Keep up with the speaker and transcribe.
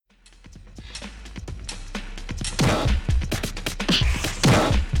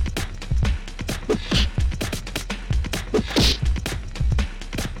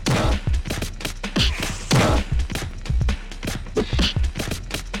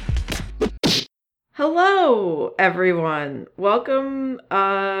Hello, everyone. Welcome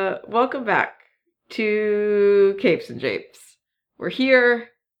back to Capes and Japes. We're here.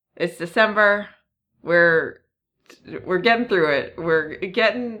 It's December. We're getting through it. We're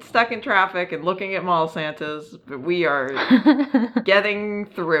getting stuck in traffic and looking at mall Santas, but we are getting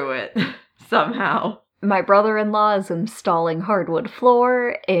through it somehow. My brother-in-law is installing hardwood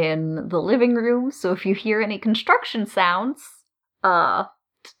floor in the living room, so if you hear any construction sounds,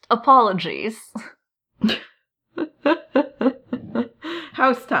 apologies.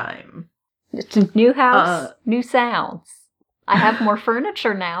 House time. It's a new house, new sounds. I have more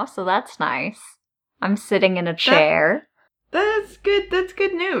furniture now, so that's nice. I'm sitting in a chair. That's good. That's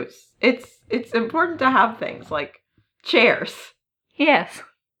good news. It's important to have things like chairs. Yes.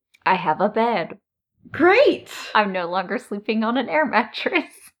 I have a bed. Great. I'm no longer sleeping on an air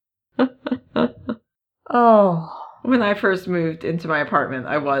mattress. Oh. When I first moved into my apartment,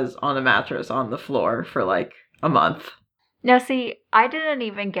 I was on a mattress on the floor for like a month. Now see, I didn't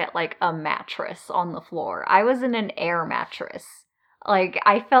even get like a mattress on the floor. I was in an air mattress. Like,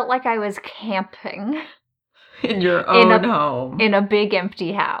 I felt like I was camping. In your own home. In a big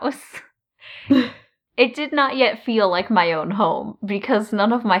empty house. It did not yet feel like my own home, because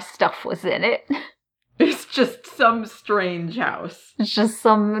none of my stuff was in it. It's just some strange house. It's just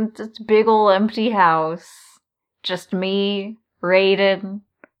some big ol' empty house. Just me, Raiden,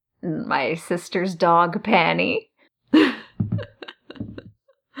 and my sister's dog, Penny.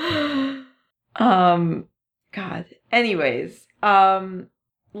 God. Anyways,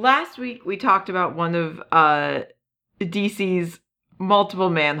 last week we talked about one of DC's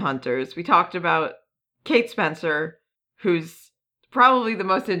multiple manhunters. We talked about Kate Spencer, who's probably the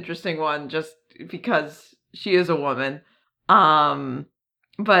most interesting one just because she is a woman.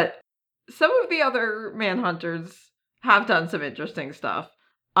 But some of the other manhunters have done some interesting stuff.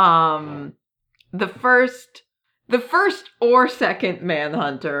 The first or second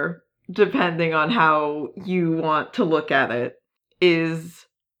manhunter, depending on how you want to look at it, is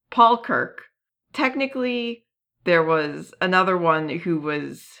Paul Kirk. Technically, there was another one who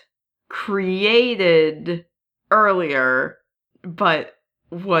was created earlier, but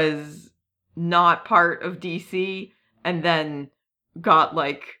was not part of DC, and then got,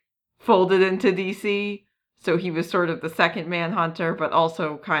 like, folded into DC. So he was sort of the second manhunter, but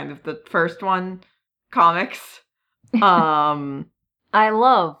also kind of the first one. Comics. I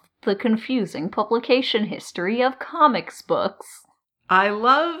love the confusing publication history of comics books. I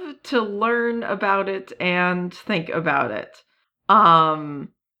love to learn about it and think about it.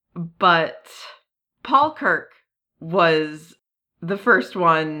 But Paul Kirk was the first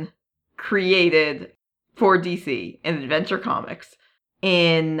one created for DC in Adventure Comics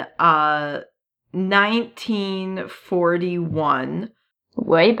in 1941.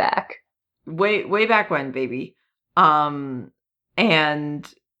 Way back. Way back when, baby. And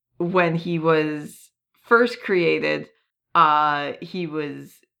when he was first created, he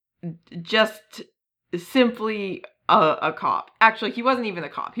was just simply a cop. Actually, he wasn't even a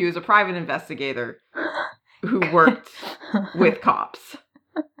cop. He was a private investigator who worked with cops.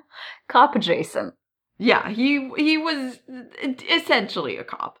 Cop adjacent. Yeah, he was essentially a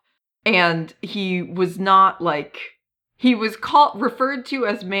cop. And he was not like... He was referred to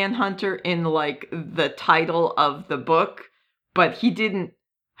as Manhunter in, like, the title of the book, but he didn't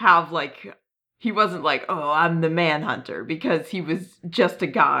have, like... He wasn't like, oh, I'm the Manhunter, because he was just a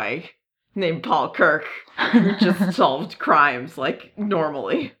guy named Paul Kirk who just solved crimes, like,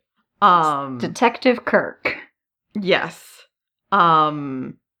 normally. Detective Kirk. Yes.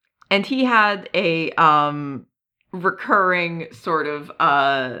 And he had a recurring sort of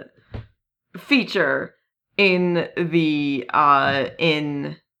feature in the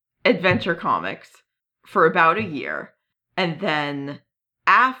in Adventure Comics for about a year, and then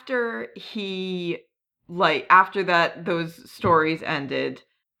after those stories ended,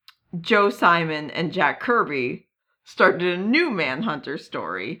 Joe Simon and Jack Kirby started a new Manhunter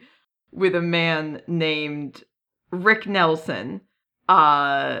story with a man named Rick Nelson,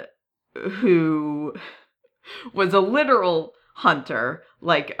 who was a literal hunter,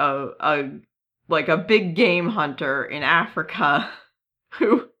 like a big game hunter in Africa,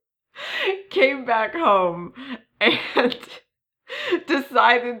 who came back home and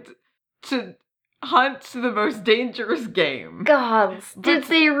decided to hunt the most dangerous game. God, did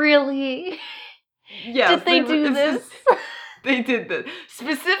they really? Yes, did they do this? They did this.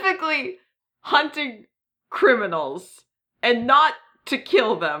 Specifically hunting criminals, and not to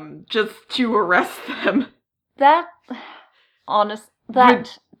kill them, just to arrest them.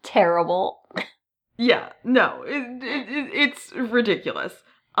 Terrible. Yeah, no, it's ridiculous.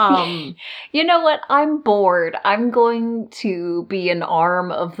 You know what? I'm bored. I'm going to be an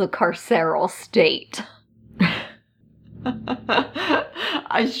arm of the carceral state.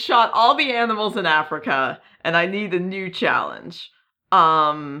 I shot all the animals in Africa, and I need a new challenge.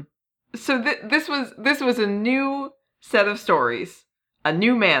 So this was a new set of stories, a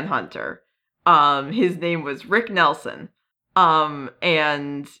new manhunter. His name was Rick Nelson.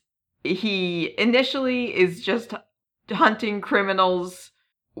 And he initially is just hunting criminals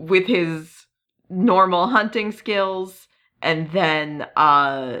with his normal hunting skills, and then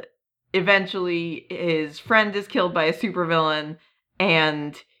eventually his friend is killed by a supervillain,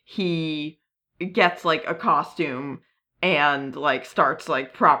 and he gets like a costume and like starts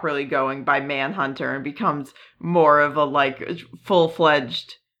like properly going by manhunter and becomes more of a like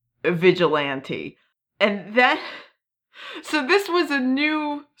full-fledged vigilante. And then so this was a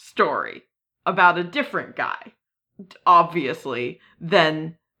new story about a different guy, obviously,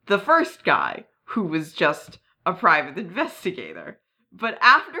 than the first guy, who was just a private investigator. But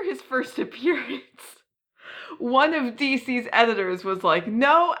after his first appearance, one of DC's editors was like,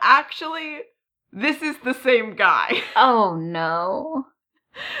 no, actually, this is the same guy. Oh, no.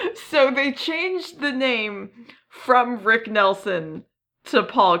 So they changed the name from Rick Nelson to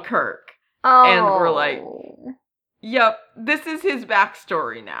Paul Kirk. Oh. And we're like, yep, this is his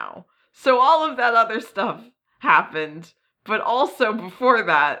backstory now. So all of that other stuff happened, but also before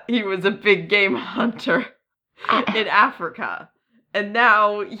that, he was a big game hunter in Africa. And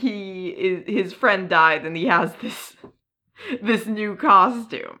now his friend died, and he has this new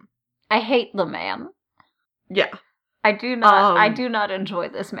costume. I hate the man. Yeah. I do not enjoy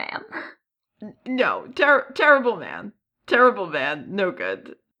this man. No, terrible man. Terrible man, no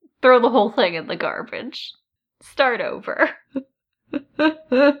good. Throw the whole thing in the garbage. Start over.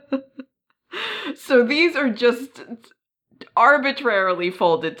 So these are just arbitrarily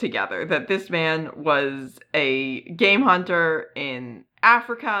folded together, that this man was a game hunter in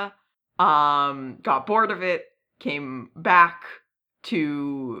Africa, got bored of it, came back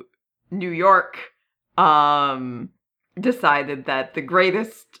to New York, decided that the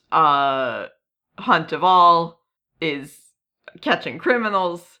greatest hunt of all is catching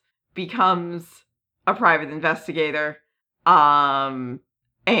criminals, becomes a private investigator, and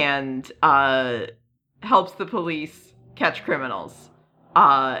helps the police catch criminals.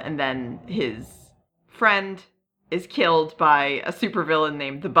 And then his friend is killed by a supervillain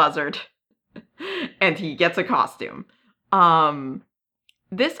named the Buzzard, and he gets a costume.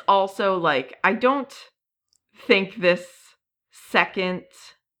 This also, like, I don't think this second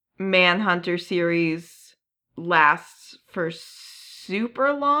Manhunter series lasts for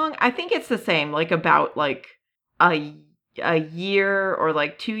super long. I think it's the same, like about like a year or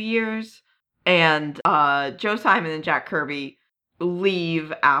like 2 years. And Joe Simon and Jack Kirby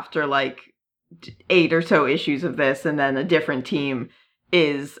leave after like 8 or so issues of this, and then a different team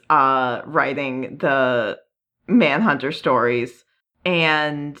is writing the Manhunter stories.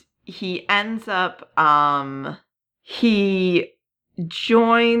 And he ends up he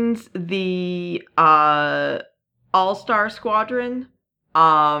joins the All-Star Squadron,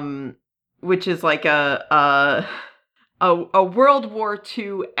 which is like a World War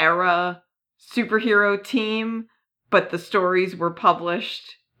II era superhero team, but the stories were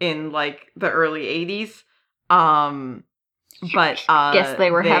published in like the early 80s. But guess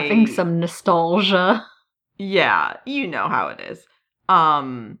they were having some nostalgia. Yeah, you know how it is.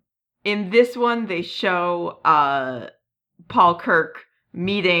 In this one, they show Paul Kirk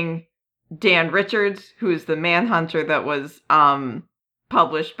meeting Dan Richards, who is the Manhunter that was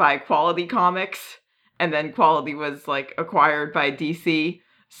published by Quality Comics, and then Quality was like acquired by DC.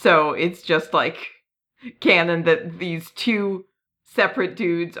 So it's just like canon that these two separate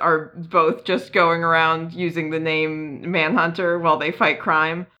dudes are both just going around using the name Manhunter while they fight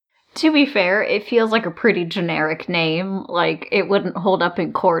crime. To be fair, it feels like a pretty generic name. Like, it wouldn't hold up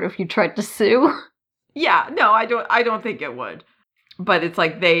in court if you tried to sue. Yeah, no, I don't think it would. But it's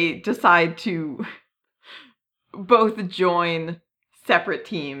like they decide to both join separate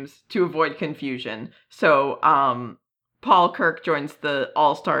teams to avoid confusion. So, Paul Kirk joins the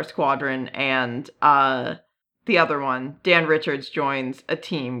All-Star Squadron, and the other one, Dan Richards, joins a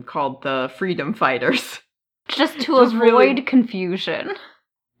team called the Freedom Fighters. Just to avoid confusion.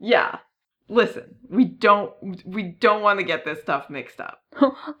 Yeah. Listen, we don't want to get this stuff mixed up.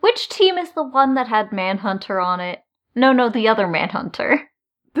 Which team is the one that had Manhunter on it? No, the other Manhunter.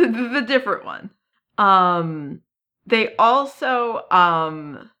 The different one. They also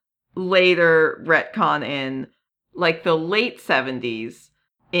later retcon in like the late 70s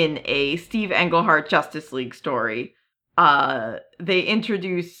in a Steve Englehart Justice League story. they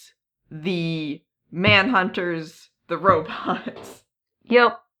introduce the Manhunters, the robots.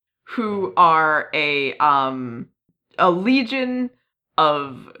 Yep. Who are a legion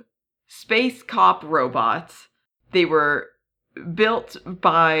of space cop robots. They were built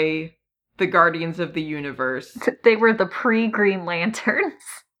by the Guardians of the Universe. They were the pre-Green Lanterns.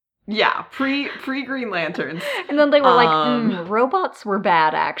 Yeah, pre-Green Lanterns. And then they were like, robots were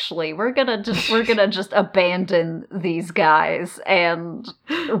bad, actually. We're gonna just abandon these guys and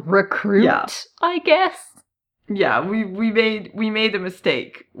recruit, I guess. Yeah, we made a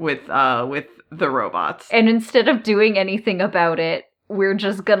mistake with the robots. And instead of doing anything about it, we're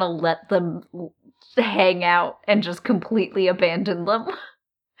just gonna let them hang out and just completely abandon them.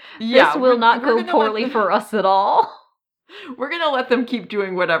 Yeah, this will not go poorly for us at all. We're gonna let them keep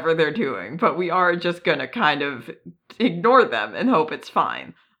doing whatever they're doing, but we are just gonna kind of ignore them and hope it's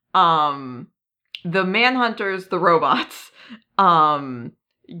fine. The Manhunters, the robots,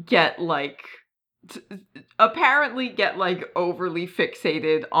 apparently get like overly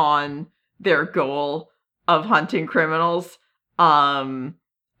fixated on their goal of hunting criminals, and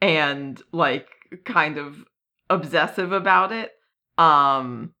like kind of obsessive about it.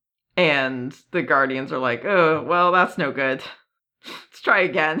 And the Guardians are like, oh, well, that's no good. Let's try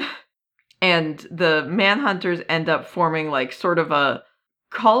again. And the Manhunters end up forming like sort of a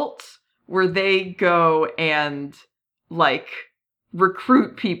cult where they go and like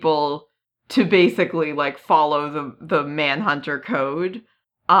recruit people to basically like follow the Manhunter code.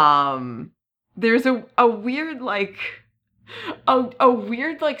 There's a weird like a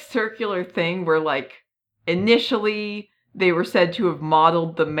weird like circular thing where like initially they were said to have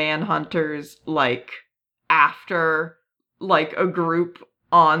modeled the Manhunters like after like a group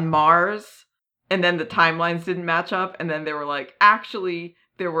on Mars, and then the timelines didn't match up, and then they were like, actually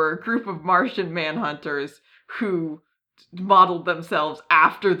there were a group of Martian Manhunters who modeled themselves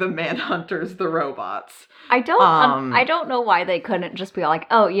after the Manhunters, the robots. I don't know why they couldn't just be like,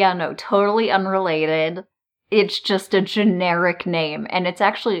 oh yeah, no, totally unrelated. It's just a generic name, and it's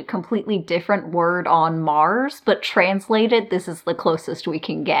actually a completely different word on Mars, but translated, this is the closest we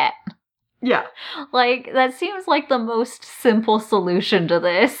can get. Yeah. Like, that seems like the most simple solution to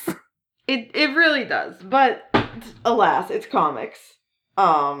this. It really does, but alas, it's comics.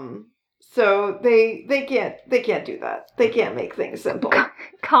 So they can't do that. They can't make things simple.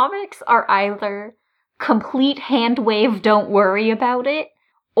 Comics are either complete hand wave, don't worry about it,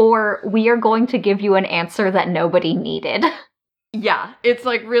 or we are going to give you an answer that nobody needed. Yeah, it's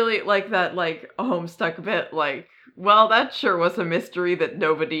like really like that like Homestuck bit, like, well, that sure was a mystery that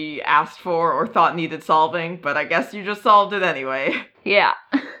nobody asked for or thought needed solving, but I guess you just solved it anyway. Yeah.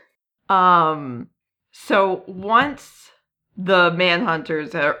 So once the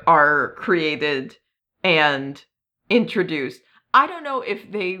Manhunters are created and introduced, I don't know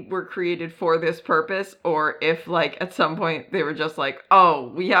if they were created for this purpose or if like at some point they were just like,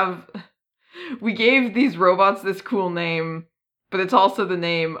 oh, we gave these robots this cool name, but it's also the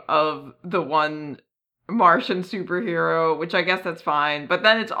name of the one Martian superhero, which I guess that's fine, but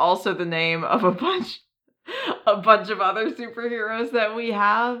then it's also the name of a bunch of other superheroes that we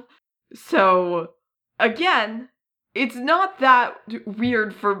have. So again, it's not that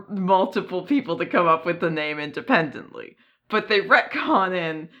weird for multiple people to come up with the name independently. But they retcon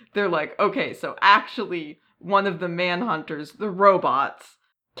in, they're like, okay, so actually one of the Manhunters, the robots,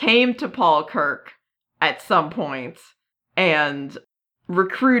 came to Paul Kirk at some point and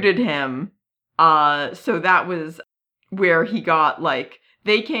recruited him. So that was where he got, like,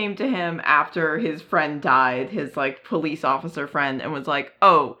 they came to him after his friend died, his, like, police officer friend, and was like,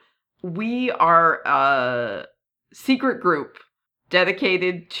 oh, we are a secret group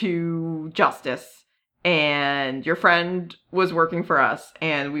dedicated to justice. And your friend was working for us,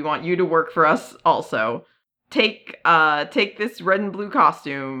 and we want you to work for us also. Take this red and blue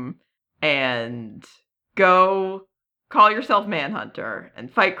costume and go call yourself Manhunter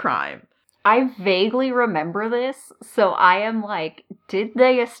and fight crime. I vaguely remember this, so I am like, did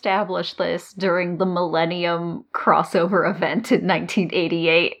they establish this during the Millennium crossover event in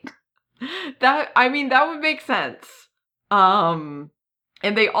 1988? That would make sense.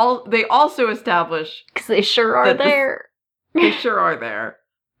 And they also establish, because they sure are there. They sure are there.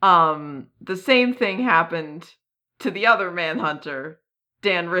 The same thing happened to the other Manhunter,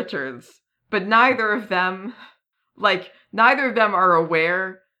 Dan Richards, but neither of them are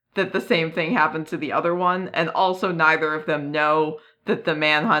aware that the same thing happened to the other one, and also neither of them know that the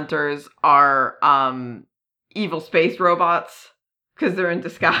Manhunters are evil space robots because they're in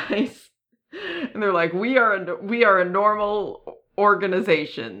disguise, and they're like, we are a normal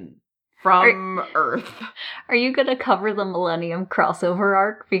organization. from Earth. Are you gonna cover the Millennium crossover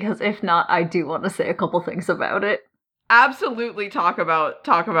arc? Because if not, I do want to say a couple things about it. Absolutely talk about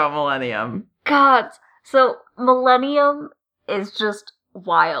Millennium. God, so Millennium is just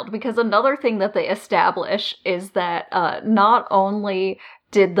wild, because another thing that they establish is that not only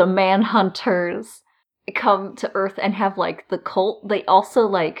did the Manhunters come to Earth and have, like, the cult, they also,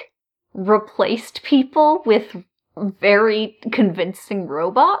 like, replaced people with very convincing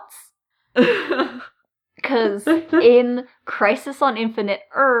robots. Because in Crisis on Infinite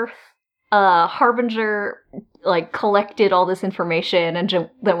Earth, Harbinger, like, collected all this information and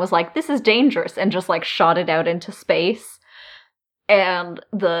then was like, this is dangerous, and just, like, shot it out into space. And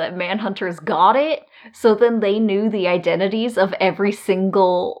the Manhunters got it, so then they knew the identities of every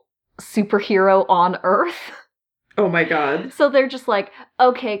single superhero on Earth. Oh my god. So they're just like,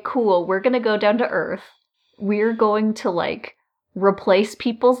 okay, cool, we're gonna go down to Earth. We're going to, like, replace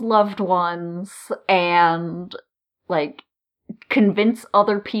people's loved ones and, like, convince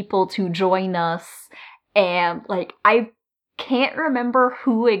other people to join us. And, like, I can't remember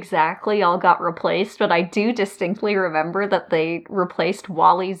who exactly all got replaced, but I do distinctly remember that they replaced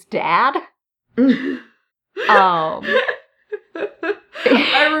Wally's dad.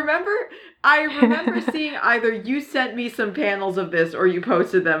 I remember seeing either you sent me some panels of this or you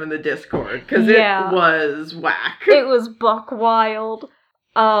posted them in the Discord, because it was whack. It was buck wild.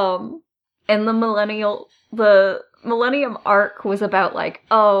 And the Millennium arc was about, like,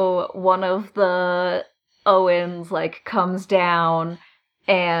 one of the Owens, like, comes down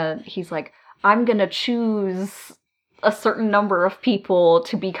and he's like, I'm gonna choose a certain number of people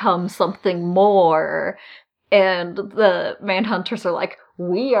to become something more. And the Manhunters are like,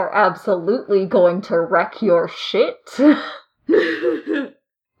 we are absolutely going to wreck your shit. We're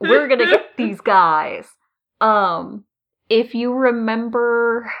gonna get these guys. If you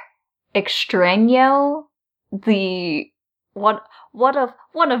remember Extraño, one of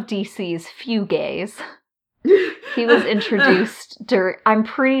DC's few gays, he was introduced I'm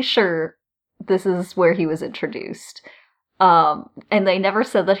pretty sure this is where he was introduced. And they never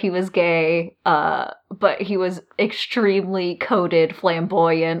said that he was gay, but he was extremely coded,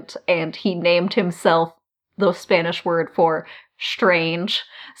 flamboyant, and he named himself the Spanish word for strange.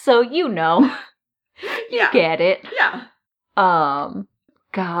 So, you know, you get it. Yeah.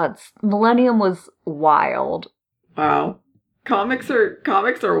 God, Millennium was wild. Wow. Comics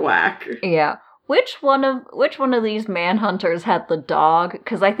are whack. Yeah. Which one of these Manhunters had the dog?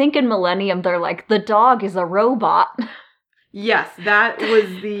 Because I think in Millennium they're like, the dog is a robot. Yes, that was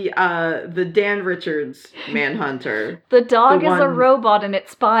the Dan Richards Manhunter. The dog is a robot and it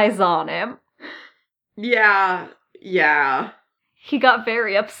spies on him. Yeah. He got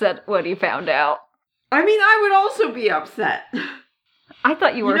very upset when he found out. I mean, I would also be upset. I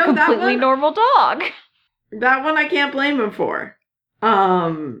thought you were a completely normal dog. That one I can't blame him for.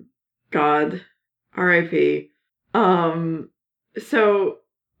 God. R.I.P. So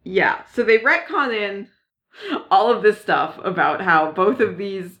they retcon in all of this stuff about how both of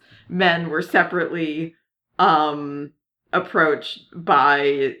these men were separately approached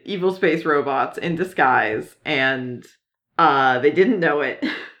by evil space robots in disguise, and they didn't know it.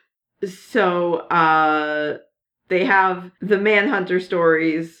 So they have the Manhunter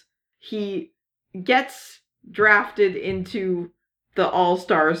stories. He gets drafted into the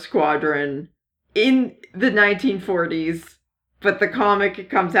All-Star Squadron in the 1940s, but the comic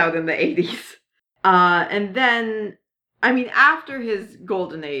comes out in the 80s. And then, I mean, after his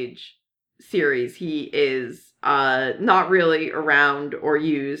Golden Age series, he is not really around or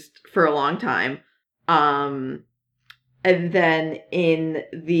used for a long time. And then in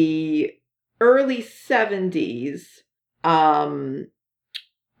the early 70s,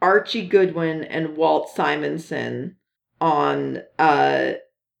 Archie Goodwin and Walt Simonson on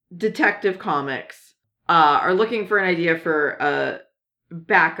Detective Comics are looking for an idea for a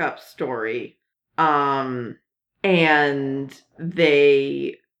backup story. And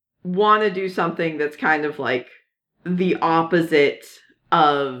they want to do something that's kind of like the opposite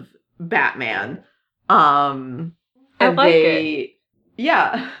of Batman. And I like it.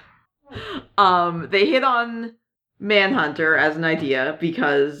 Yeah. They hit on Manhunter as an idea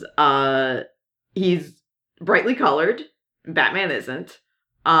because he's brightly colored. Batman isn't.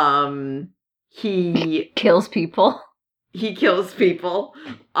 He kills people.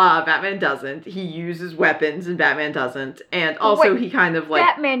 Batman doesn't. He uses weapons and Batman doesn't. And also he kind of like...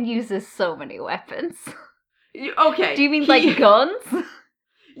 Batman uses so many weapons. Okay. Do you mean like guns?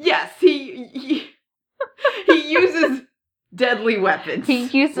 Yes, he uses deadly weapons. He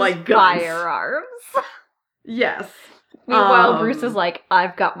uses like firearms. Yes. Meanwhile, Bruce is like,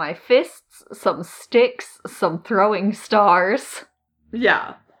 I've got my fists, some sticks, some throwing stars.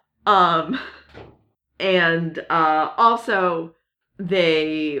 Yeah. And also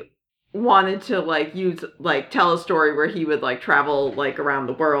they wanted to like use like tell a story where he would like travel like around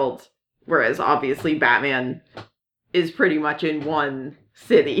the world, whereas obviously Batman is pretty much in one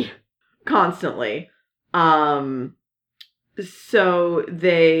city constantly. So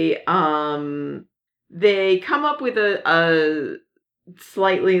they come up with a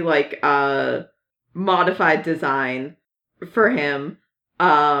slightly like modified design for him.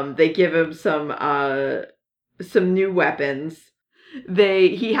 They give him some new weapons.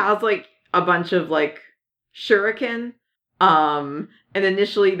 He has like a bunch of like shuriken. And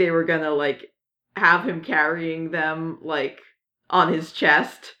initially they were gonna like have him carrying them like on his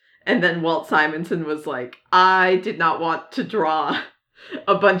chest. And then Walt Simonson was like, I did not want to draw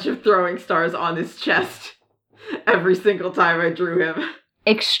a bunch of throwing stars on his chest every single time I drew him.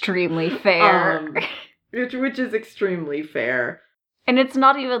 Extremely fair. Which is extremely fair. And it's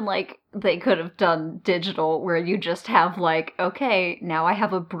not even like they could have done digital where you just have like, okay, now I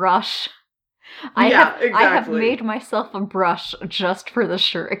have a brush. I have made myself a brush just for the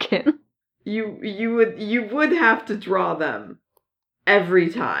shuriken. You would have to draw them every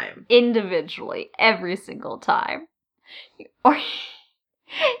time. Individually, every single time. Or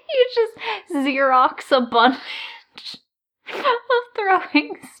you just Xerox a bunch of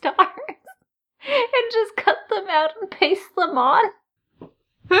throwing stars and just cut them out and paste them on.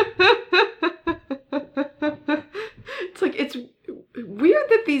 It's like, it's weird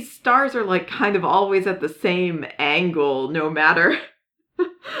that these stars are like kind of always at the same angle, no matter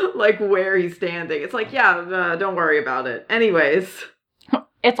like where he's standing. It's like, yeah, don't worry about it. Anyways.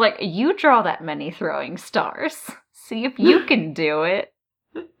 It's like, you draw that many throwing stars. See if you can do it.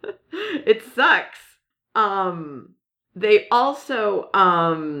 It sucks. They also,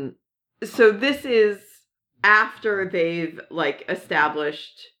 so this is after they've like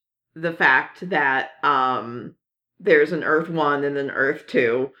established the fact that, there's an Earth 1 and an Earth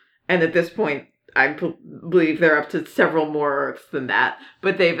 2. And at this point, I believe they're up to several more Earths than that.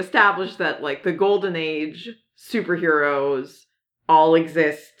 But they've established that like the Golden Age superheroes all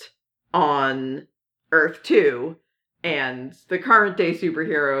exist on Earth 2, and the current day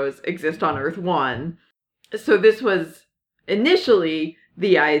superheroes exist on Earth 1. So this was, initially,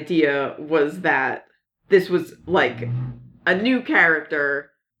 the idea was that this was, like, a new character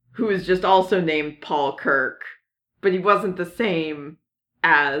who was just also named Paul Kirk, but he wasn't the same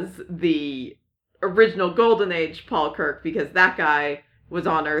as the original Golden Age Paul Kirk, because that guy was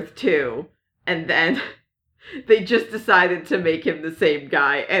on Earth 2, and then they just decided to make him the same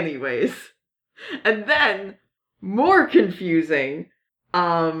guy anyways. And then, more confusing,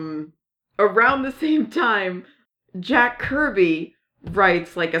 around the same time, Jack Kirby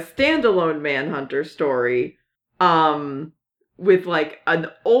writes like a standalone Manhunter story, with like an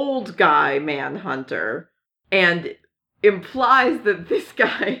old guy Manhunter, and implies that this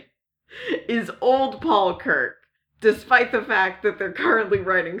guy is old Paul Kirk, despite the fact that they're currently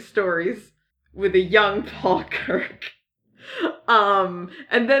writing stories with a young Paul Kirk. And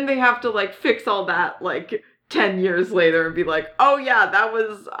then they have to like fix all that like 10 years later and be like, oh yeah, that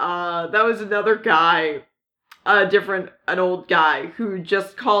was another guy, an old guy who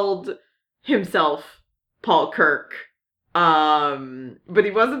just called himself Paul Kirk. But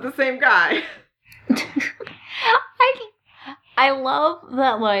he wasn't the same guy. I love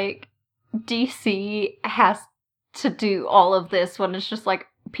that like DC has to do all of this when it's just like,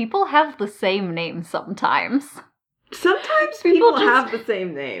 people have the same name sometimes. Sometimes people have the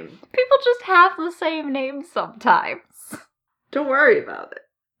same name. People just have the same name sometimes. Don't worry about it.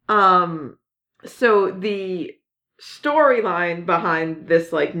 So the storyline behind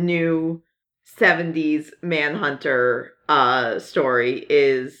this like new 70s Manhunter story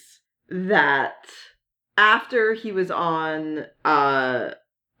is that after he was on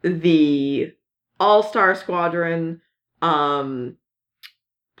the All-Star Squadron, Paul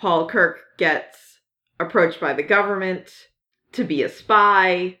Kirk gets approached by the government to be a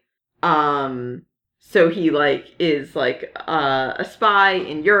spy. So he like is like a spy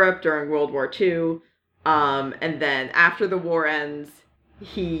in Europe during World War II. And then after the war ends,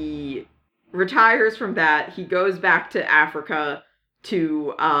 he retires from that. He goes back to Africa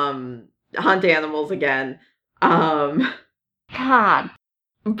to hunt animals again. God.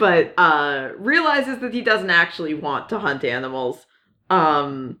 But realizes that he doesn't actually want to hunt animals.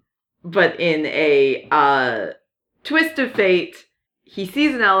 But in a twist of fate, he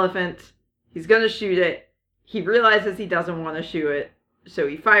sees an elephant. He's gonna shoot it. He realizes he doesn't want to shoot it. so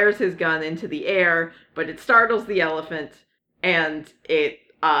he fires his gun into the air, but it startles the elephant, and it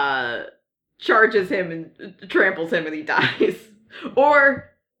charges him and tramples him, and he dies.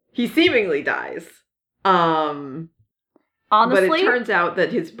 Or he seemingly dies. Honestly, but it turns out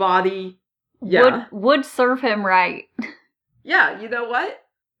that his body would serve him right. Yeah, you know what?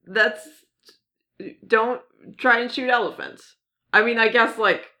 Don't try and shoot elephants. I mean, I guess,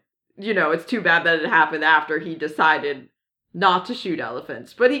 like, you know, it's too bad that it happened after he decided not to shoot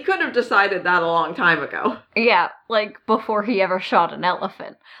elephants. But he could have decided that a long time ago. Yeah, like, before he ever shot an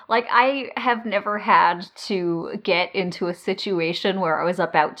elephant. Like, I have never had to get into a situation where I was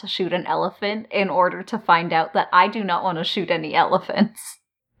about to shoot an elephant in order to find out that I do not want to shoot any elephants.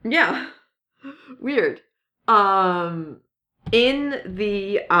 Yeah. Weird. In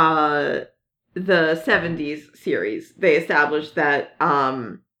the 70s series, they established that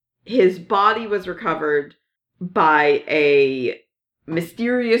his body was recovered by a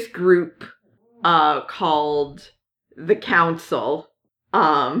mysterious group called the Council,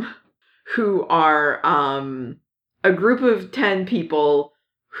 who are a group of 10 people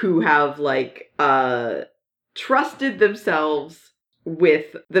who have, like, trusted themselves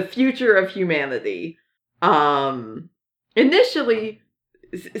with the future of humanity. Initially,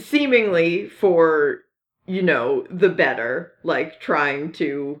 seemingly for, you know, the better, like trying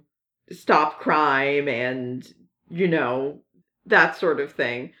to stop crime and, you know, that sort of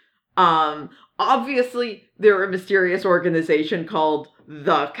thing. Obviously, they're a mysterious organization called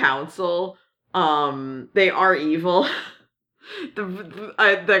the Council. They are evil.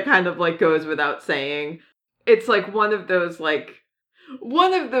 That kind of, like, goes without saying. It's like one of those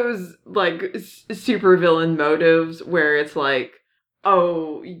supervillain motives where it's like,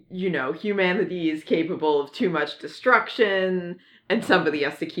 oh, you know, humanity is capable of too much destruction, and somebody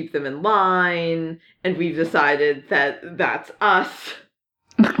has to keep them in line, and we've decided that that's us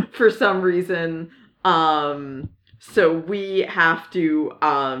for some reason. So we have to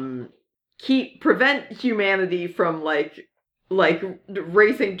prevent humanity from like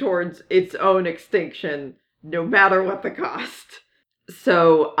racing towards its own extinction, no matter what the cost.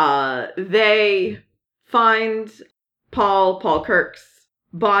 So they find Paul Kirk's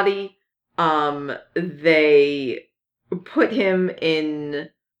body. They put him in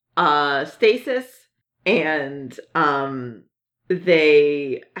stasis, and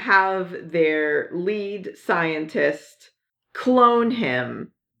they have their lead scientist clone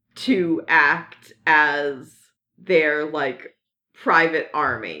him to act as their, like, private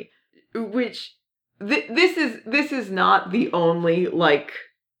army, which this is not the only, like,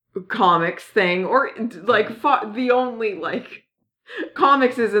 comics thing, or, like, the only, like,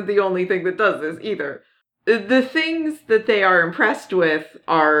 comics isn't the only thing that does this either. The things that they are impressed with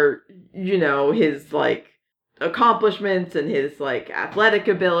are, you know, his, like, accomplishments and his, like, athletic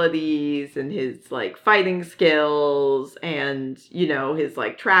abilities and his, like, fighting skills and, you know, his,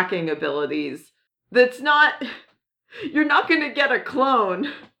 like, tracking abilities. You're not gonna get a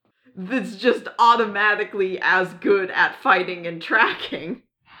clone that's just automatically as good at fighting and tracking.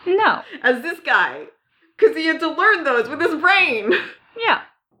 No. As this guy. Because he had to learn those with his brain. Yeah.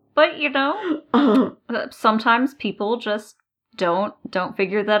 But, you know, sometimes people just don't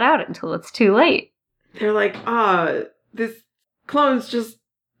figure that out until it's too late. They're like, this clone's just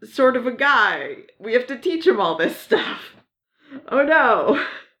sort of a guy. We have to teach him all this stuff. Oh no.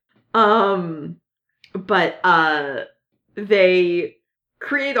 But they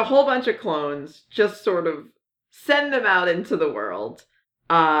create a whole bunch of clones, just sort of send them out into the world.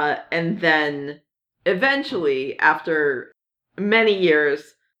 And then eventually, after many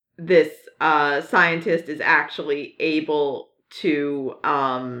years, this scientist is actually able to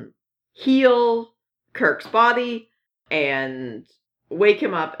heal Kirk's body and wake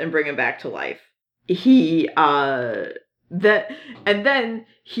him up and bring him back to life. Then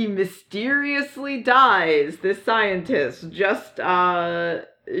he mysteriously dies, this scientist, just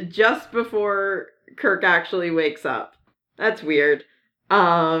before Kirk actually wakes up. That's weird.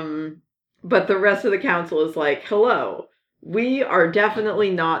 But the rest of the council is like, hello, we are definitely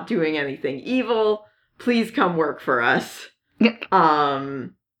not doing anything evil. Please come work for us.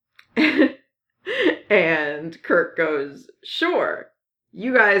 And Kirk goes, sure.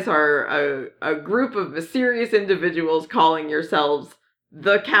 You guys are a group of mysterious individuals calling yourselves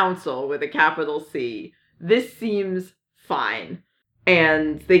the Council with a capital C. This seems fine.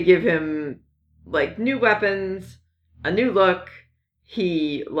 And they give him, like, new weapons, a new look.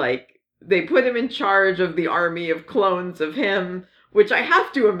 They put him in charge of the army of clones of him, which I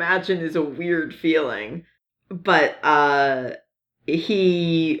have to imagine is a weird feeling. But,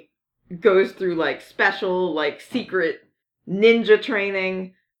 he goes through, like, special, like, secret ninja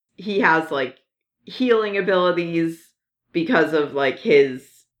training. He has, like, healing abilities because of, like,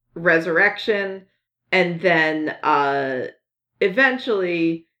 his resurrection. And then,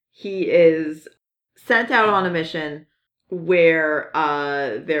 eventually, he is sent out on a mission where,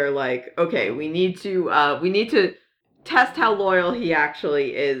 they're like, okay, we need to test how loyal he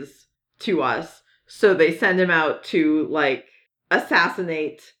actually is to us. So they send him out to, like,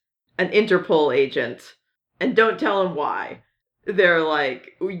 assassinate an Interpol agent. And don't tell him why. They're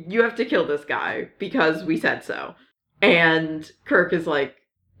like, you have to kill this guy because we said so. And Kirk is like,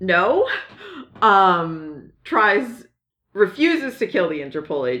 no. Refuses to kill the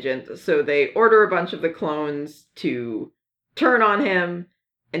Interpol agent. So they order a bunch of the clones to turn on him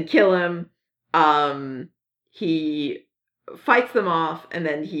and kill him. He fights them off, and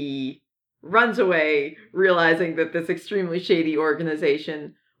then he runs away, realizing that this extremely shady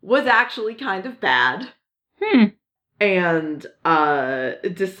organization was actually kind of bad. And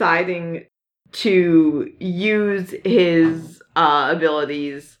deciding to use his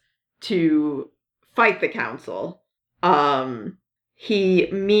abilities to fight the council. He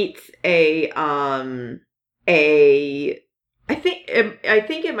meets I think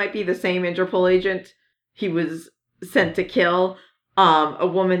it might be the same Interpol agent he was sent to kill, a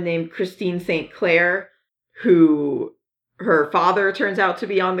woman named Christine St. Clair, who her father turns out to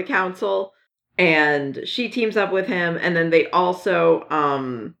be on the council, and she teams up with him. And then they also,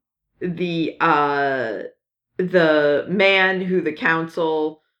 the man who the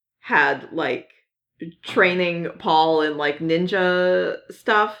council had, like, training Paul in, like, ninja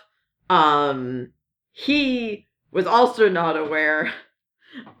stuff, he was also not aware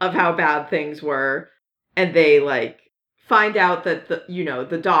of how bad things were. And they, like, find out that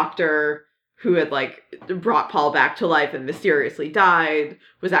the doctor who had, like, brought Paul back to life and mysteriously died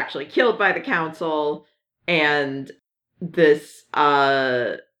was actually killed by the council. And this,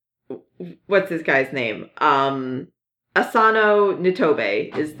 what's this guy's name? Asano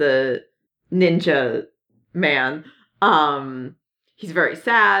Nitobe is the ninja man. He's very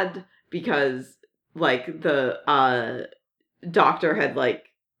sad because, like, the doctor had, like,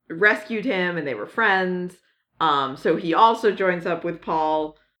 rescued him and they were friends. So he also joins up with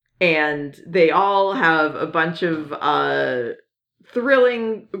Paul, and they all have a bunch of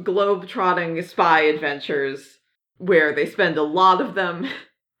thrilling globe-trotting spy adventures where they spend a lot of them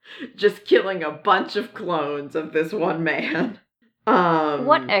just killing a bunch of clones of this one man.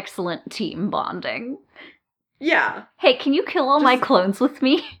 What excellent team bonding. Yeah. Hey, can you kill all my clones with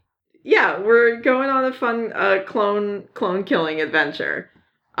me? Yeah, we're going on a fun clone killing adventure.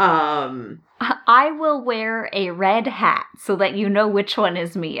 I will wear a red hat so that you know which one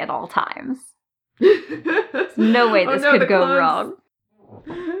is me at all times. There's no way this could go wrong.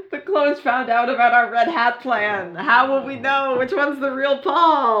 The clones found out about our red hat plan. How will we know which one's the real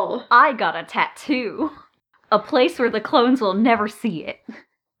Paul? I got a tattoo. A place where the clones will never see it.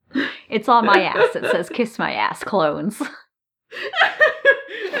 It's on my ass. It says, "Kiss my ass, clones."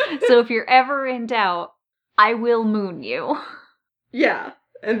 So if you're ever in doubt, I will moon you. Yeah,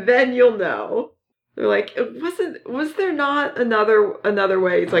 and then you'll know. They're like, was there not another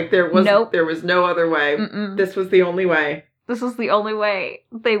way? It's like, there was no other way. Mm-mm. This was the only way. This was the only way.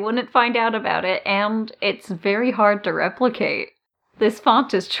 They wouldn't find out about it, and it's very hard to replicate. This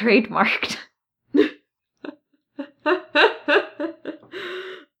font is trademarked.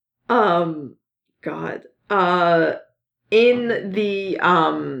 God. In the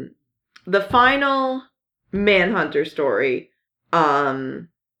final Manhunter story,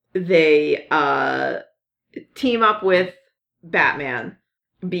 they team up with Batman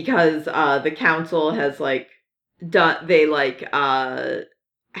because the council has, like,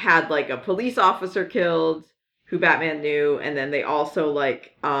 had, like, a police officer killed who Batman knew, and then they also,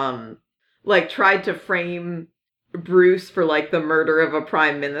 like, tried to frame Bruce for, like, the murder of a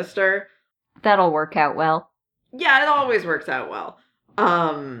prime minister. That'll work out well. Yeah, it always works out well.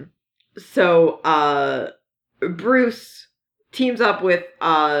 So Bruce teams up with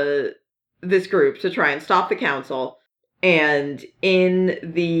this group to try and stop the council, and in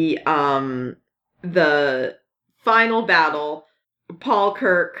the final battle, Paul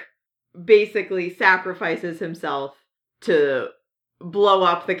Kirk basically sacrifices himself to blow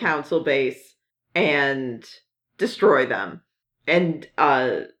up the council base and destroy them, and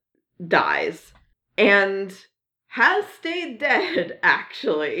dies, and has stayed dead,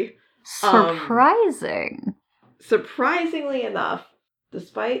 actually. Surprising. Surprisingly enough,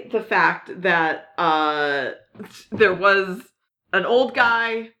 despite the fact that there was an old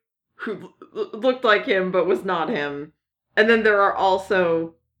guy who looked like him but was not him, and then there are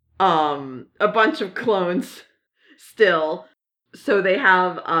also a bunch of clones still. So they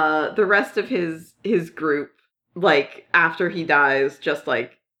have the rest of his group, like, after he dies, just,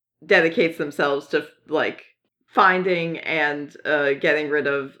 like, dedicates themselves to, like, finding and getting rid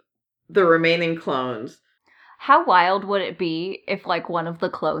of the remaining clones. How wild would it be if, like, one of the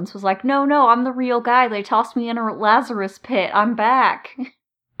clones was like, no, I'm the real guy. They tossed me in a Lazarus pit. I'm back.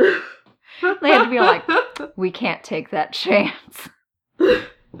 They had to be like, we can't take that chance.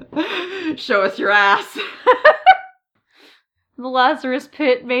 Show us your ass. The Lazarus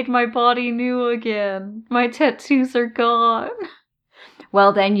pit made my body new again. My tattoos are gone.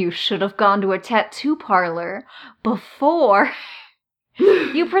 Well, then you should have gone to a tattoo parlor before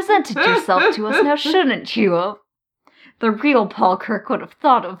you presented yourself to us, now shouldn't you have? The real Paul Kirk would have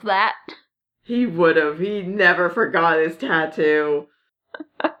thought of that. He would have. He never forgot his tattoo.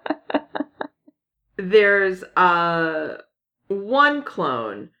 There's one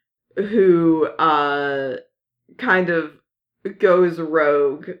clone who kind of goes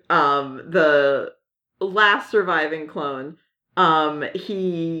rogue. The last surviving clone,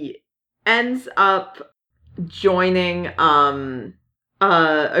 he ends up joining a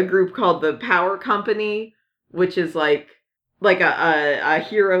group called the Power Company, which is like a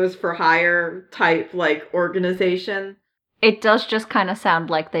Heroes for Hire type, like, organization. It does just kind of sound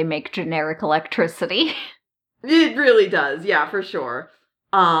like they make generic electricity. It really does, yeah, for sure.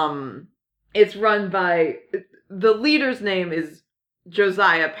 It's run by... The leader's name is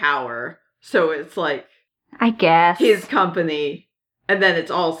Josiah Power, so it's like... I guess. His company, and then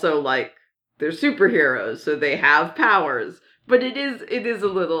it's also, like, they're superheroes, so they have powers. But it is a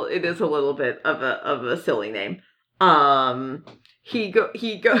little bit of a silly name. His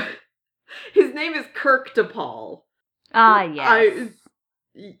name is Kirk DePaul. Ah, yes.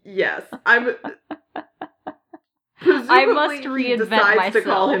 Yes. I must Presumably he reinvent decides myself. to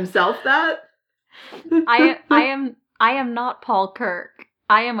call himself that. I am not Paul Kirk.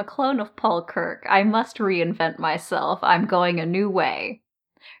 I am a clone of Paul Kirk. I must reinvent myself. I'm going a new way.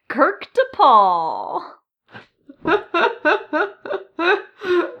 Kirk DePaul.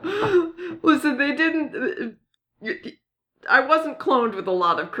 Listen, they didn't... I wasn't cloned with a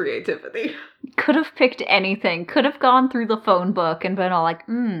lot of creativity. Could have picked anything. Could have gone through the phone book and been all like,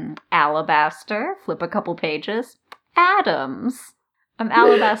 Alabaster. Flip a couple pages. Adams. I'm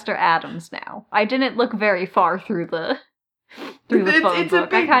Alabaster Adams now. I didn't look very far through the phone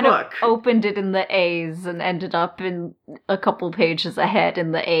book. I kind of opened it in the A's and ended up in a couple pages ahead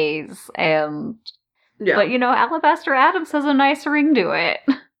in the A's. And yeah. But, Alabaster Adams has a nice ring to it.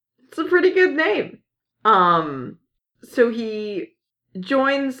 It's a pretty good name. So he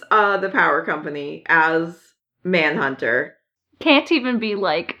joins the Power Company as Manhunter. Can't even be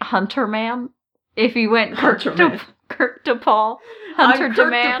like Hunter Man if he went Kirk DePaul. Hunter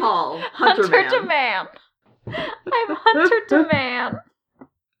DeMan. Hunter DeMan. I'm Hunter DeMan.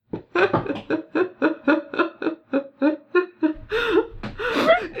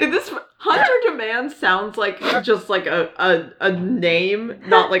 This Hunter DeMan sounds like just like a name,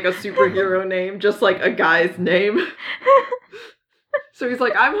 not like a superhero name, just like a guy's name. So he's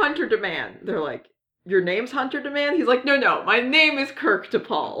like, I'm Hunter DeMan. They're like, your name's Hunter DeMan? He's like, no, my name is Kirk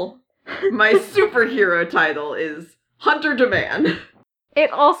DePaul. My superhero title is Hunter DeMan.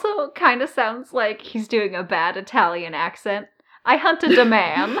 It also kind of sounds like he's doing a bad Italian accent. I hunted a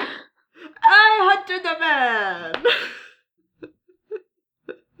man. I hunted a man.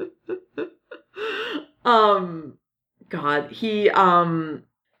 God, he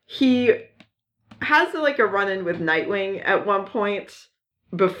has like a run-in with Nightwing at one point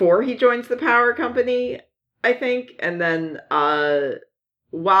before he joins the Power Company, I think, and then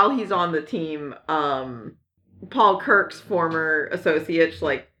while he's on the team, Paul Kirk's former associates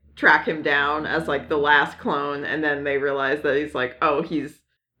like track him down as like the last clone, and then they realize that he's like, oh, he's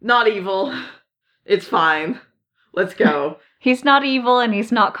not evil. It's fine. Let's go. He's not evil and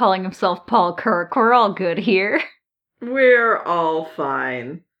he's not calling himself Paul Kirk. We're all good here. We're all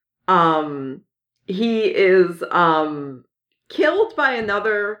fine. He is killed by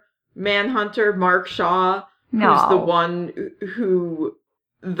another Manhunter, Mark Shaw, who's the one who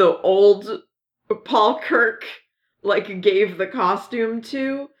the old Paul Kirk like gave the costume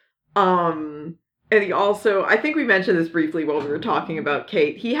to. And he also, I think we mentioned this briefly while we were talking about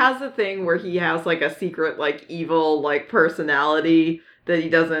Kate, he has a thing where he has like a secret like evil like personality that he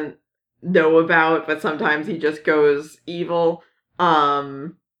doesn't know about, but sometimes he just goes evil.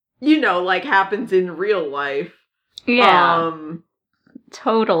 Like happens in real life. Yeah.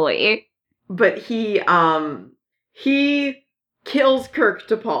 Totally. But he kills Kirk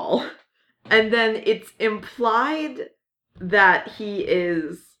DePaul. And then it's implied that he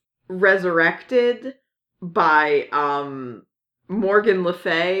is resurrected by Morgan Le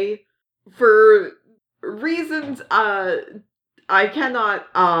Fay for reasons I cannot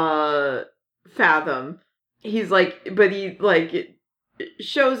fathom. He's like, but he like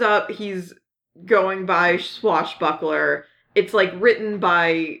shows up, he's going by Swashbuckler. It's like written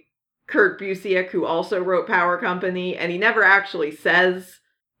by Kurt Busiek, who also wrote Power Company, and he never actually says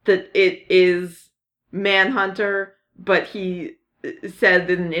that it is Manhunter, but he said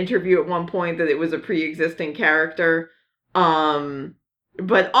in an interview at one point that it was a pre-existing character.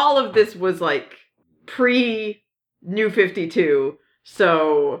 But all of this was like pre-New 52,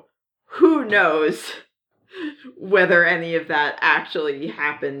 so who knows whether any of that actually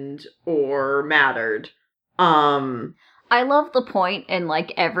happened or mattered. I love the point in,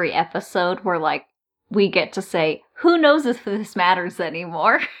 like, every episode where, like, we get to say, who knows if this matters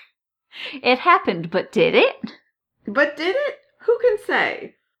anymore? It happened, but did it? But did it? Who can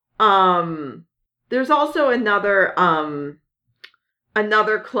say? There's also another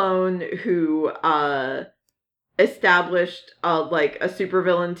clone who, established, like, a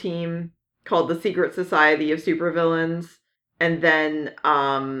supervillain team called the Secret Society of Supervillains, and then,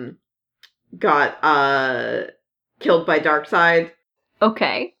 got, killed by Darkseid.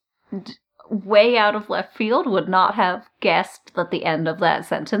 Okay. Way out of left field, would not have guessed that the end of that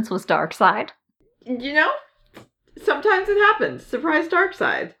sentence was Darkseid. You know, sometimes it happens. Surprise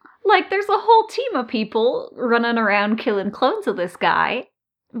Darkseid. Like, there's a whole team of people running around killing clones of this guy.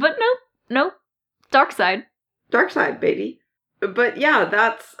 But nope. Darkseid. Darkseid, baby. But yeah,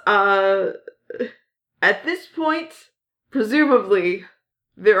 that's, at this point, presumably,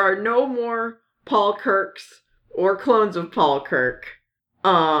 there are no more Paul Kirks or clones of Paul Kirk.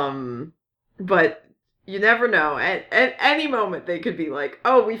 But you never know. At any moment, they could be like,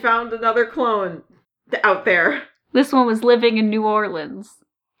 oh, we found another clone out there. This one was living in New Orleans.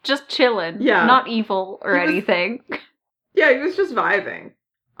 Just chilling. Yeah. Not evil or anything. Yeah, he was just vibing.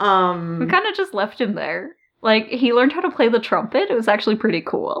 We kind of just left him there. Like, he learned how to play the trumpet. It was actually pretty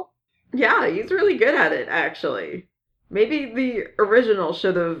cool. Yeah, he's really good at it, actually. Maybe the original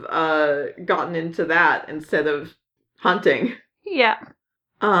should have gotten into that instead of hunting. Yeah.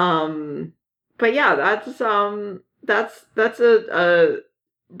 But yeah, that's a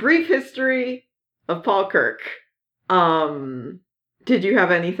brief history of Paul Kirk. Did you have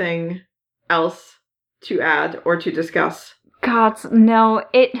anything else to add or to discuss? Gods, no.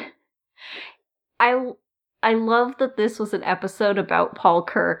 I love that this was an episode about Paul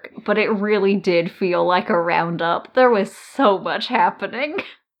Kirk, but it really did feel like a roundup. There was so much happening.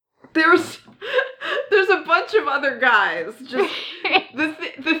 There's a bunch of other guys. Just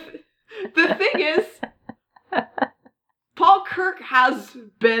the thing is, Paul Kirk has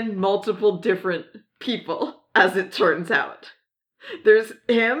been multiple different people, as it turns out. There's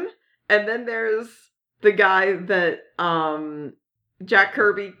him, and then there's the guy that Jack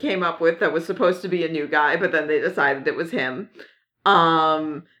Kirby came up with that was supposed to be a new guy, but then they decided it was him.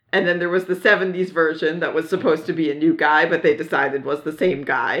 And then there was the 70s version that was supposed to be a new guy, but they decided was the same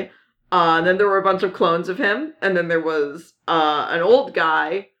guy. And then there were a bunch of clones of him, and then there was an old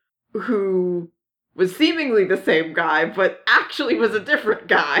guy who was seemingly the same guy, but actually was a different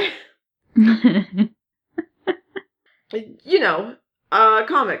guy. You know,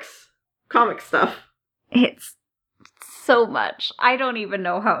 comic stuff. It's so much. I don't even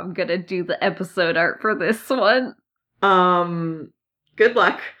know how I'm gonna do the episode art for this one. Good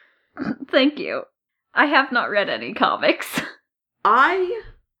luck. Thank you. I have not read any comics. I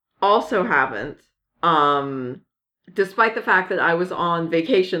also haven't, despite the fact that I was on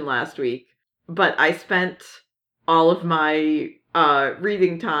vacation last week, but I spent all of my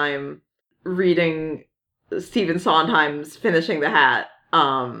reading time reading Stephen Sondheim's Finishing the Hat,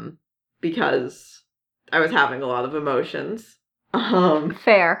 because I was having a lot of emotions.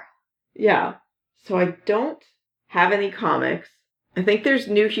 Fair. Yeah. So I don't have any comics. I think there's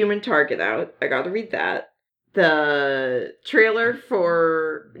New Human Target out. I gotta read that. The trailer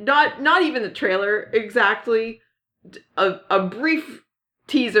for... Not even the trailer, exactly. A brief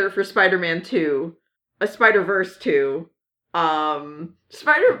teaser for Spider-Man 2. A Spider-Verse 2.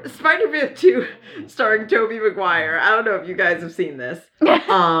 Spider-Man 2 starring Tobey Maguire. I don't know if you guys have seen this.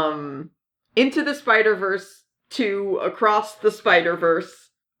 Into the Spider-Verse 2, Across the Spider-Verse,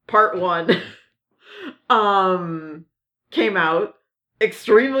 Part 1, came out.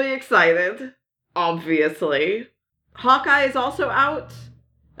 Extremely excited, obviously. Hawkeye is also out,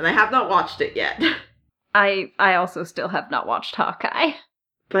 and I have not watched it yet. I also still have not watched Hawkeye.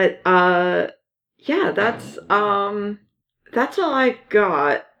 But, yeah, that's all I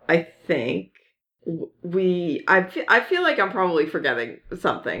got, I think. I feel like I'm probably forgetting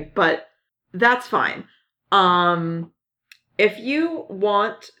something, but that's fine. If you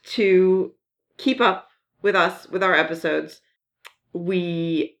want to keep up with us, with our episodes,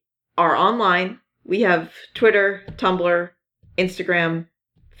 we are online. We have Twitter, Tumblr, Instagram,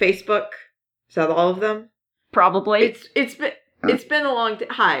 Facebook. Is that all of them? Probably. It's been a long day.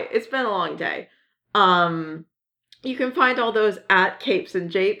 Hi, it's been a long day. You can find all those at Capes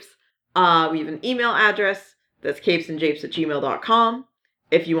and Japes. We have an email address that's capesandjapes@gmail.com.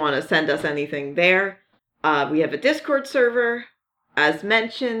 If you want to send us anything there. We have a Discord server, as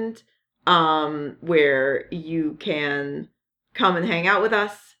mentioned, where you can come and hang out with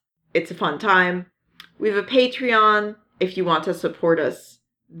us. It's a fun time. We have a Patreon. If you want to support us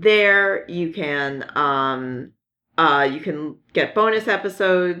there, you can get bonus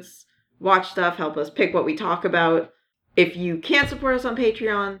episodes, watch stuff, help us pick what we talk about. If you can't support us on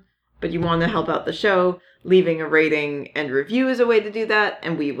Patreon, but you want to help out the show, leaving a rating and review is a way to do that,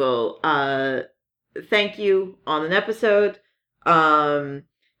 and we will thank you on an episode.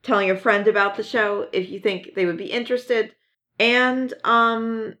 Telling a friend about the show if you think they would be interested, and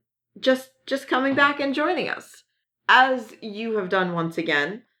just coming back and joining us, as you have done once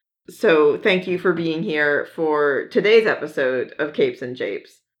again. So thank you for being here for today's episode of Capes and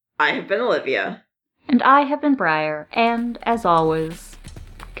Japes. I have been Olivia. And I have been Briar, and as always,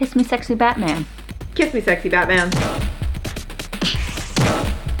 kiss me sexy Batman. Kiss me sexy Batman.